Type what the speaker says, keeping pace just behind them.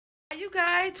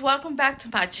guys, welcome back to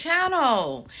my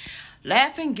channel,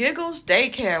 Laughing Giggles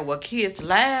Daycare, where kids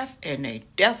laugh and they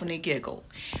definitely giggle.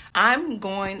 I'm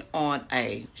going on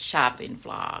a shopping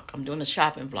vlog. I'm doing a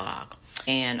shopping vlog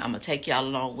and I'm gonna take y'all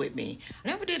along with me. I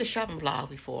never did a shopping vlog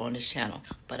before on this channel,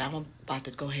 but I'm about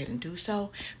to go ahead and do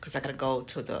so because I gotta go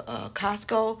to the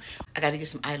Costco. I gotta get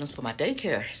some items for my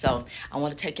daycare, so I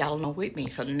want to take y'all along with me.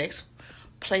 So the next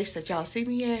place that y'all see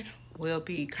me at will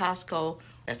be Costco.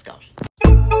 Let's go.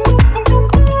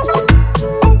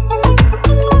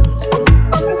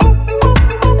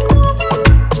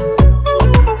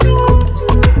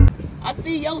 I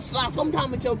see your socks. I'm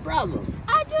talking about your brother.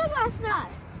 I do got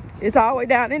socks. It's all the way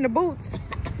down in the boots.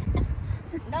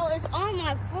 No, it's on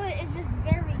my foot. It's just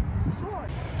very short.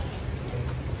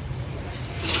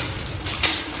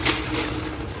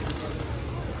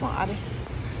 Come on, Audie.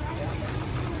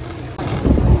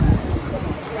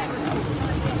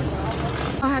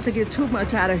 I don't have to get too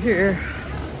much out of here.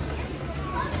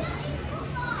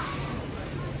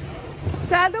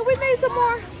 Sal, do we need some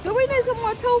more? Do we need some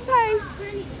more toothpaste?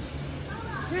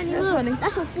 Granny, That's look, funny.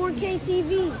 that's a 4K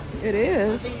TV. It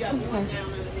is. Okay.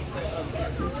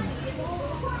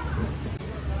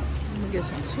 Let me get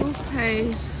some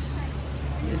toothpaste.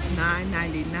 It's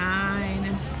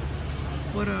 $9.99.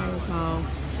 What are those all?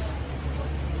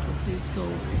 Please go.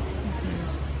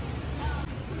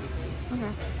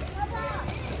 Okay.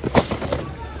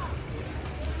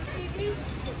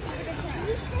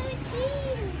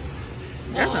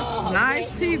 That's a nice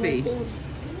TV. I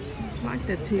like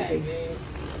that TV.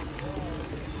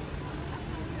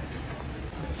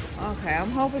 Okay,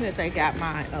 I'm hoping that they got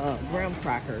my graham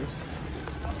crackers,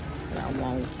 but I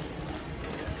won't.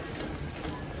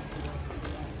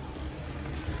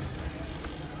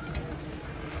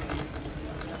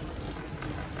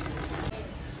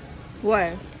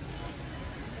 What?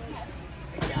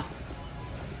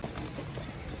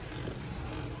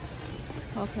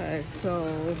 Okay,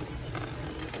 so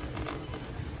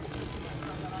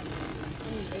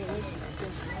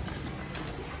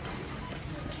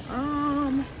I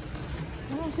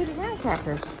don't see the graham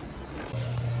crackers.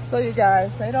 So you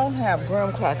guys, they don't have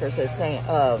graham crackers at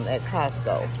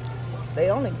Costco. They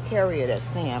only carry it at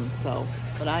Sam's. So,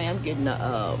 but I am getting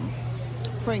the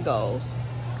Pringles.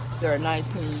 They're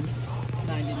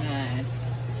 $19.99.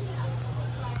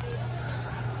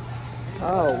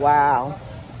 Oh wow!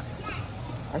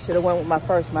 I should have went with my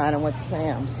first mind and went to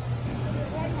Sam's.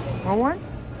 Want one?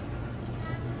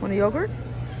 Want a yogurt?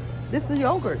 This is the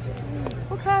yogurt.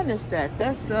 What kind is that?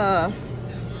 That's the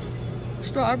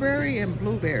strawberry and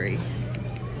blueberry.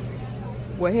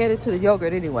 We're headed to the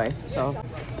yogurt anyway, so.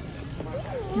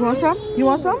 You want some? You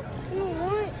want some? I don't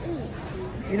want to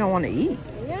eat. You don't want to eat?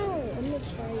 No, I'm going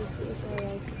to try to see if I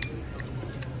like it.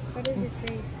 How does it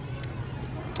taste?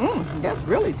 That's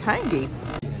really tangy.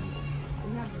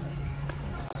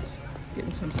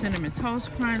 Getting some cinnamon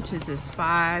toast crunch. This is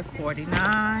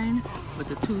 $5.49 with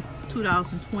the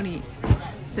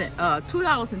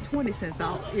 $2.20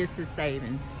 off is the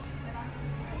savings.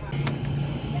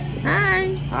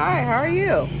 Hi. Hi, how are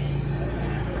you?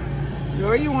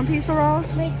 Sure you want pizza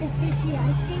rolls? Make the fishy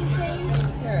ice cream trays?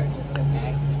 Sure, just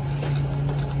okay.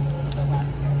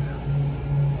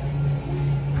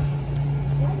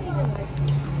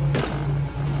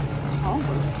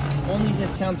 Only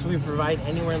discounts we provide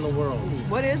anywhere in the world.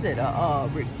 What is it?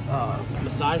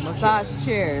 Massage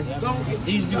chairs.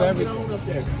 These do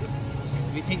everything.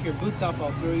 If you take your boots off,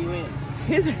 I'll throw you in.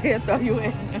 Here's a hand throw you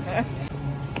in.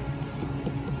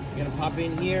 You're gonna pop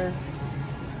in here.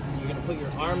 You're gonna put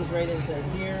your arms right inside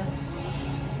here.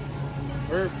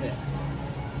 Perfect.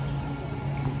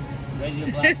 Ready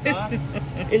to blast off?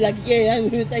 It's like, yeah, I was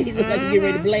gonna say he's like to get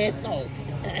ready to blast off.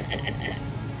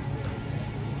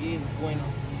 He's going to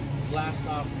blast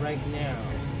off right now.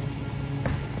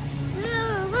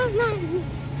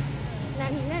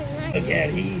 Yeah,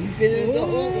 he's finna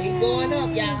go. He's going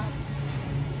up, y'all.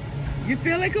 You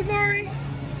feel it, Kamari?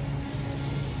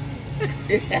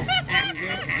 Do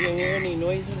you hear any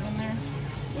noises in there?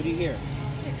 What do you hear?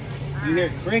 You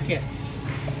hear crickets.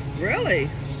 Really?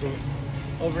 So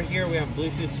over here we have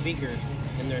Bluetooth speakers,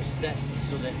 and they're set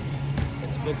so that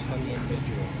it's fixed on the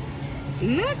individual.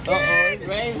 Look at it!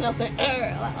 Raising up the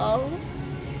air. Uh-oh.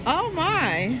 Oh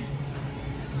my!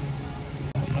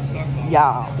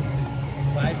 Y'all,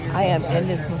 I am in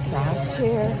this massage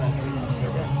chair.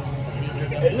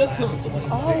 It looks comfortable.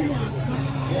 Oh my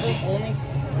God!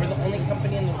 We're the only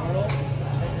company in the world.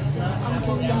 I'm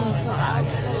so massage.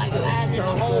 Like lying in the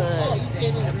whole car. You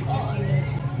sitting in the car.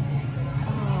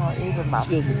 Oh, even my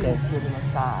feet is getting a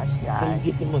massage, guys.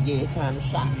 Get them again. Time to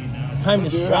shop. Time to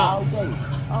shop.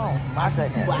 Oh my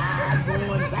goodness. Wow,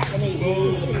 going back and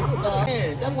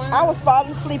I was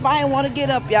falling asleep. I didn't want to get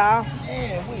up, y'all.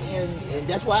 And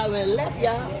that's why I went left,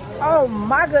 y'all. Oh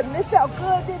my goodness, it felt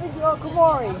good, didn't it, your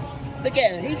Kamori? Look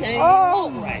at him. He can't even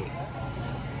walk right.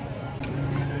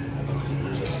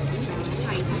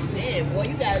 Man, boy,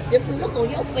 you got a different look on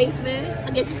your face, man.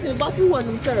 I guess you feel about you one of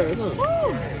them serves, huh?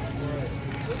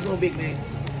 You gonna big man?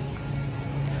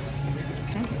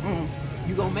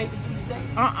 You gonna make it today?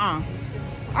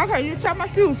 Okay, you tie my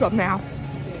shoes up now.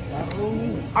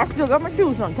 I still got my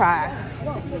shoes untied.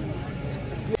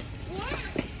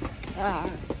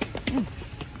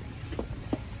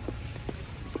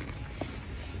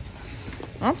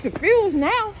 I'm confused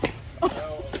now.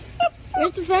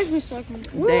 Where's the factory circle?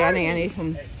 Down in it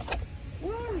from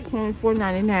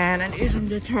 $24.99 and it's some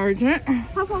detergent.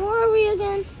 Papa, where are we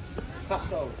again?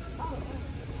 Costco.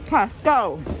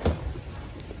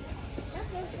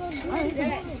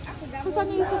 Because Because I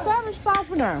need some fabric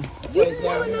softener. you didn't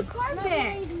go in the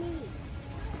carpet.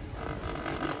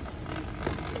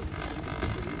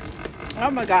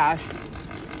 Oh my gosh.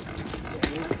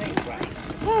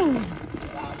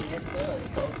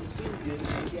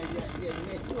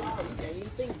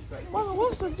 Well,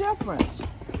 what's the difference?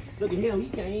 Look at him, he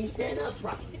can't even stand up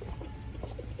properly.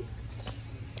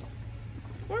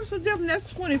 What's the difference?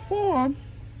 That's 24.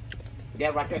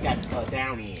 That right there got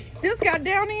down in it. This got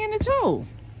down in it too.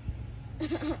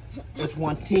 That's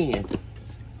 110.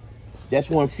 That's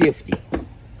 150.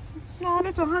 No,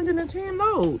 that's 110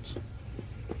 loads.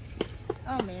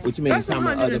 Oh man. What you mean? That's Some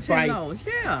other 110 price? loads.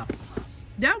 Yeah.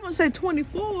 That one said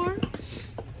 24.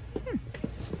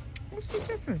 What's the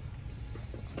difference?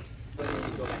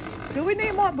 Do we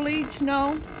need more bleach?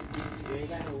 No.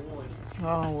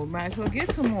 Oh, we might as well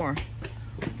get some more.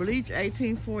 Bleach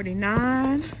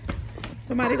 $18.49.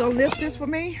 Somebody gonna lift this for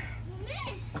me?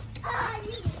 How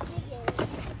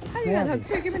you got her?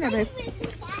 Here, give me that, baby.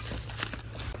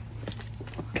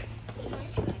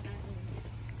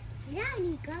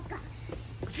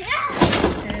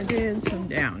 And then some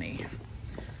Downy.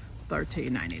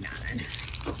 $13.99.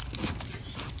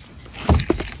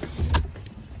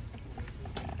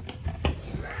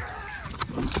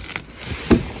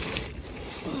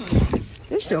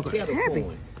 This sugar is heavy.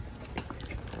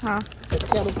 Huh?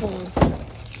 Kettle corn.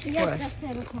 Yes, that's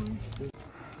kettle corn.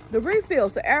 The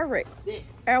refills, the Airwick.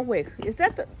 Is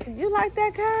that the, you like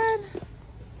that kind?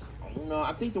 No,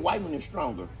 I think the white one is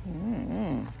stronger.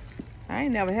 I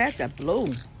ain't never had that blue.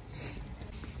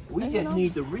 We just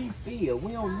need the refill.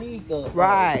 We don't need the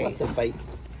Right. What's the fake?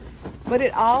 But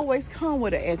it always come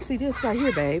with an X. See this right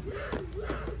here, babe.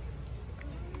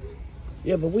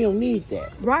 Yeah, but we don't need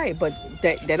that. Right, but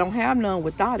they don't have none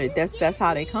without it. That's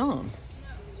how they come.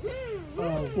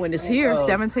 When it's here,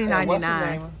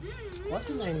 $17.99. What's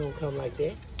the name don't come like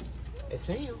that? It's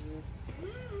Sam.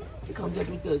 It comes just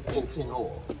with the ginseng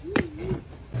oil.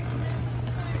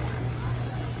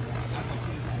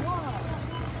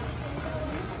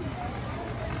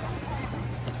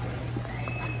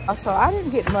 So I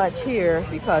didn't get much here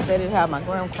because they didn't have my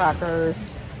graham crackers.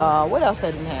 What else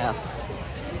they didn't have?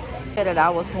 Said that I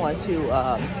was going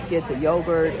to get the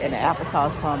yogurt and the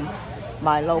applesauce from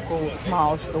my local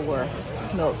small store,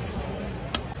 Snooks.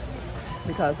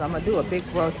 Because I'm going to do a big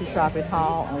grocery shopping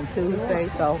haul on Tuesday.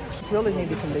 So really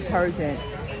needed some detergent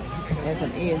and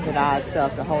some ends and odds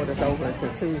stuff to hold us over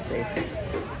until Tuesday.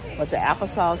 But the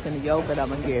applesauce and the yogurt I'm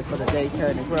going to get for the daycare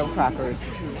and the graham crackers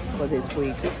for this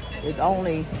week. It's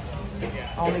only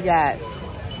got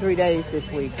 3 days this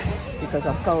week because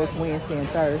I'm closed Wednesday and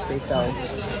Thursday. So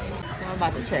I'm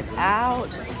about to check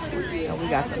out. And we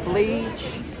got the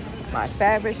bleach, my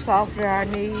fabric softener I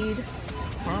need.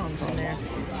 Mom's on there.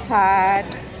 Tide,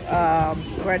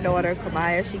 granddaughter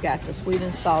Kamaya, she got the sweet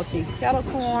and salty kettle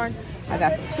corn. I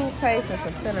got some toothpaste and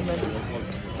some cinnamon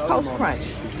Toast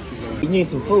Crunch. You need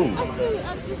some food. I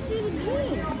just see the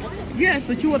green. Yes,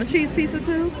 but you want a cheese pizza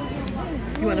too?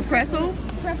 You want a pretzel?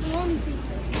 Pepperoni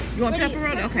pizza. You want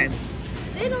pepperoni? Okay.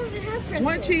 They don't even have pretzels.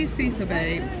 1 cheese pizza,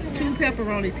 babe. 2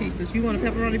 pepperoni pizzas. You want a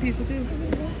pepperoni pizza too?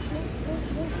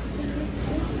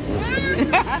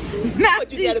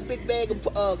 But you got a big bag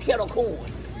of kettle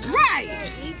corn. Right.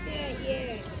 Eat that,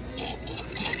 yeah.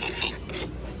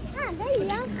 Ah, there you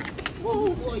go.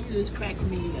 Whoa, boy, you just cracking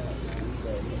me up.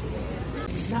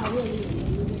 Not really.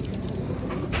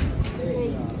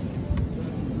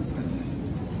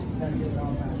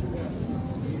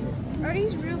 Are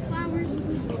these real flowers?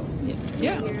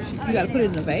 Yeah. You gotta put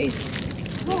it in a vase.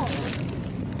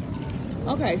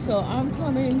 Okay, so I'm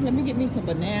coming. Let me get me some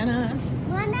bananas.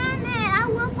 Banana. I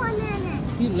want banana.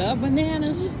 You love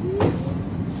bananas?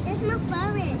 It's my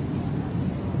favorite.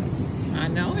 I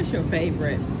know it's your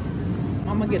favorite.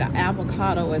 I'm gonna get an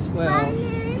avocado as well.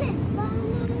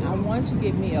 Banana. want to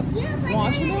get me a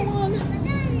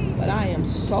watermelon, but I am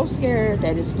so scared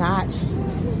that it's not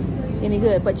any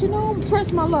good. But you know, I'm gonna press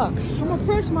my luck.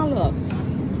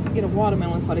 Get a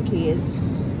watermelon for the kids. A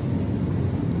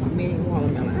mini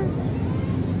watermelon.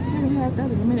 I haven't had that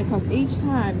in a minute because each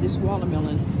time this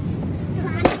watermelon's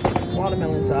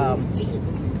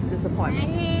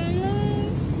disappointment.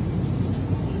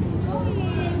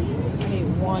 I need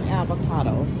one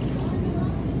avocado.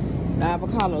 The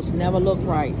avocados never look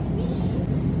right.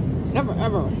 Never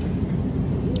ever.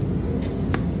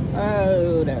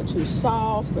 Oh, they're too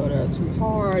soft or they're too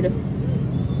hard.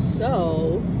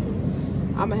 So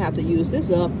I'm gonna have to use this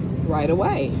up right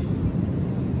away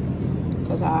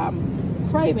because I'm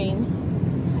craving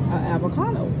an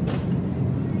avocado.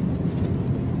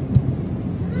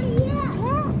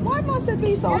 Why must it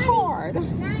be so hard?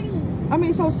 I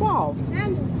mean, so soft.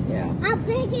 Yeah. I'll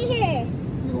bring it here.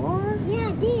 You are? Yeah,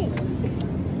 I did.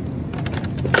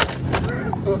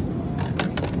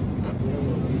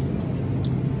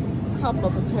 I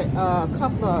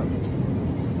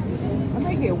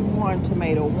may get one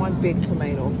tomato, one big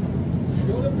tomato.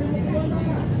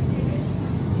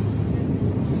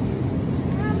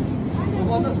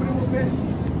 Let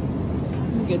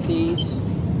me get these.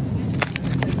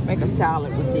 Make a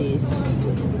salad with these.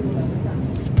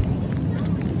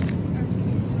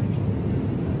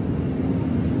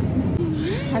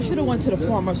 I should have went to the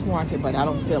farmer's market, but I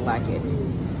don't feel like it.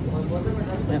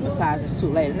 And besides, it's too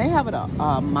late. And they have a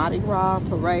Mardi Gras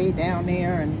parade down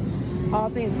there, and all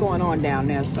things going on down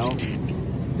there. So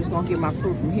just gonna get my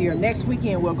fruit from here. Next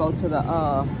weekend we'll go to the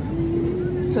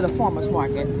farmer's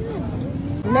market.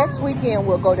 Next weekend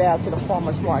we'll go down to the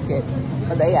farmer's market,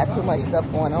 but they got too much stuff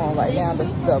going on right now. They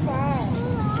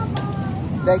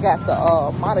got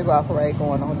the Mardi Gras parade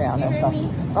going on down there, so I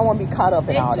don't want to be caught up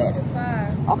in all that.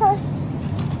 Okay.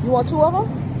 You want two of them?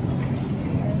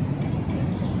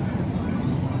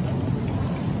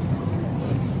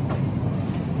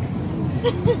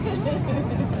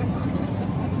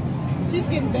 She's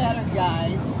getting better,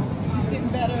 guys. She's getting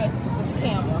better at the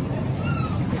camera.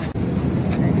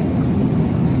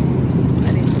 I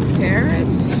need some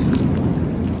carrots.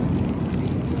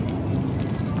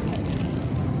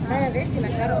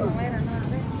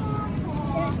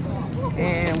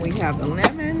 And we have the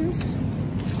lemons.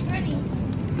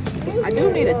 I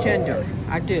do need a ginger.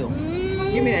 I do.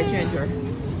 Give me that ginger.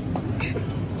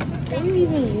 What do you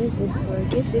even use this for?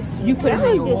 Get this. You put it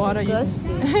in your water. You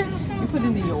put it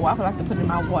in your water. I like to put it in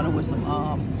my water with some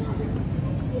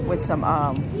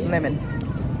lemon.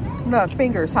 Look,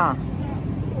 fingers, huh?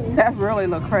 That really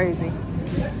look crazy,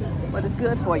 but it's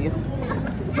good for you.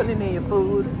 Put it in your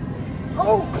food.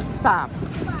 Oh, stop.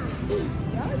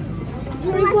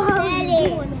 Do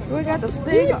we got the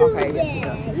stick? Okay, yes, it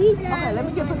does. Okay, let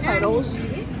me get potatoes.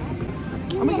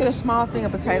 I'm gonna get a small thing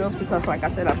of potatoes because, like I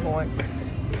said, I'm going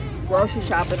grocery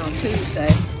shopping on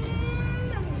Tuesday.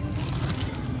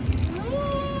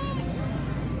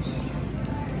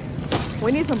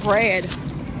 We need some bread.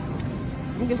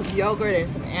 Let me get some yogurt and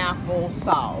some apple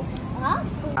sauce.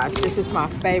 Gosh, this is my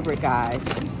favorite, guys.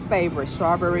 Favorite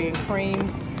strawberry and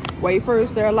cream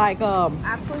wafers. They're like the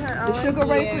sugar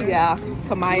wafer. Yeah,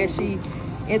 Kamaya, she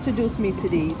introduced me to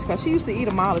these because she used to eat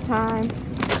them all the time,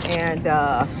 and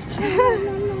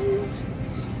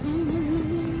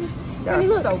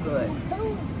they're so good.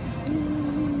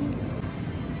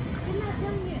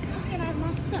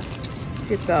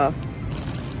 Get the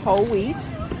whole wheat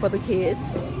for the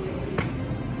kids,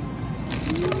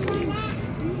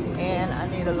 and I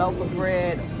need a loaf of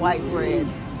bread, white bread.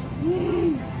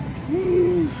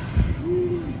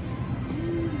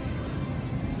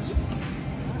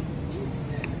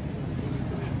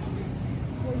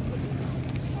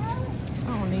 I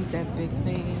don't need that big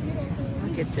thing.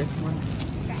 I'll get this one.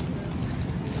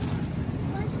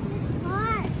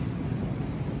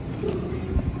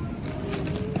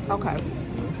 Okay.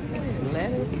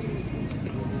 Lettuce.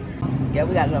 Yeah,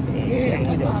 we got enough eggs. Yeah,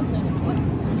 we do.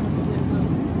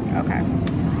 Okay.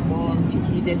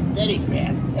 Just steady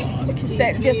grab.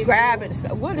 Just grab it.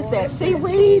 What is that?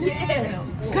 Seaweed? Yeah.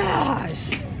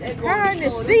 Gosh. Her and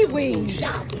the seaweed.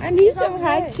 I need some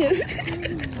hot chips.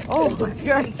 Oh my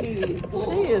God. She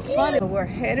is funny. We're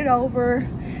headed over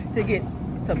to get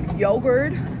some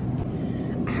yogurt.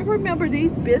 I remember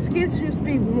these biscuits used to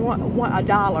be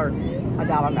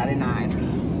 $1.99.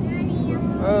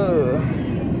 Oh.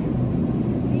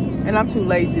 And I'm too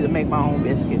lazy to make my own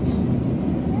biscuits.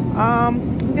 I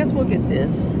guess we'll get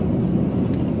this.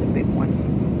 The big one.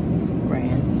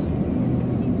 Grands.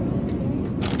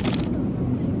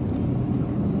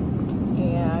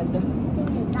 And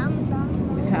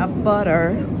we have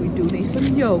butter. We do need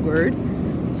some yogurt.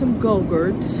 some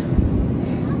Go-Gurts.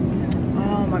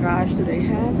 Oh my gosh, do they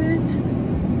have it?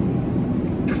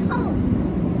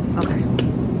 Okay,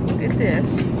 look at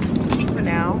this. For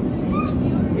now,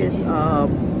 it's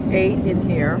 8 in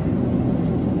here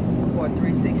for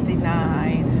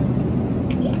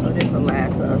 $3.69. So this will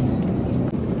last us.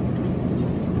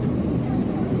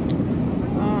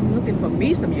 I'm looking for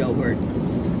me some yogurt.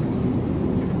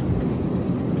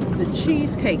 The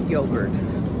cheesecake yogurt.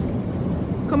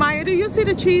 Kamaya, do you see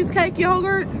the cheesecake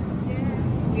yogurt?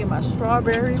 Yeah. Get my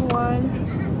strawberry one.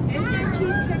 Is there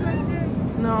cheesecake right there?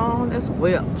 No, that's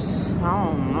whips. I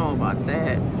don't know about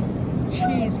that.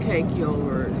 Cheesecake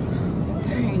yogurt.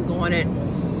 Dang on it.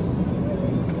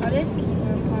 Oh, this is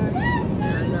my part. I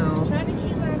know. I'm trying to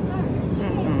keep my part.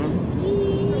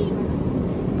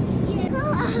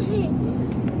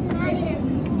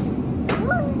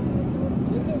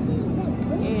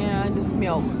 And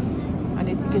milk. I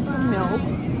need to get some milk.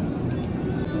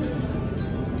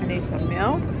 I need some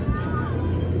milk.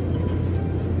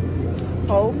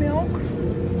 Whole milk.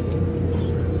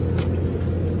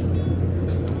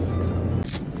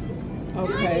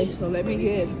 Okay, so let me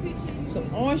get some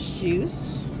orange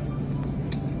juice.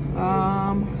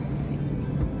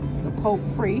 The pulp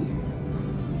free.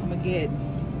 I'm gonna get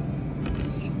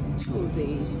 2 of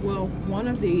these. Well, 1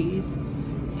 of these,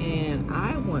 and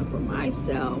I want for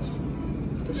myself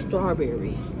the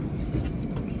strawberry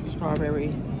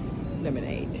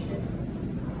lemonade.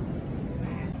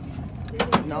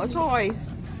 No toys.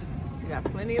 We got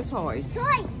plenty of toys.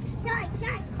 Toys.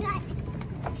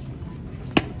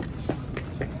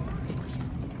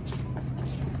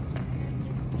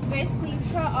 Basically, you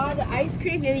try all the ice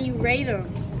creams and then you rate them.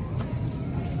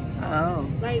 Oh.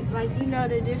 Like you know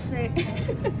the different,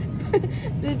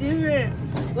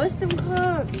 what's them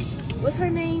called? What's her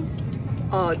name?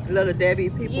 Little Debbie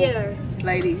people. Yeah.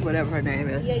 Lady, whatever her name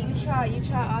is. Yeah, you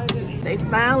try all of them. They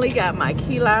finally got my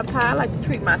key lime pie. I like to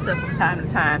treat myself from time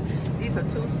to time. These are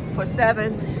 2 for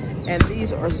 $7, and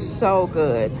these are so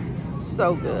good.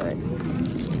 So good.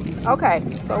 Okay,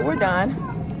 so we're done.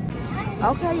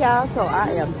 Okay, y'all, so I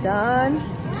am done.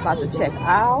 About to check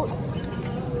out.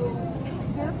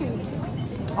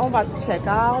 I'm about to check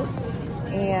out,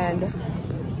 and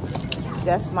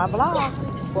that's my vlog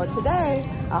for today.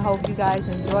 I hope you guys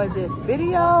enjoyed this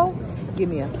video. Give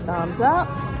me a thumbs up,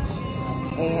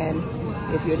 and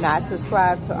if you're not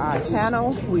subscribed to our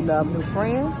channel, we love new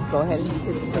friends. Go ahead and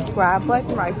hit the subscribe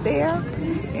button right there,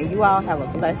 and you all have a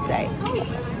blessed day.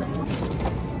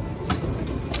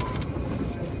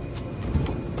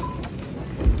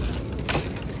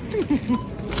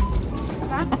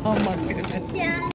 Stop. Oh my goodness. Yeah.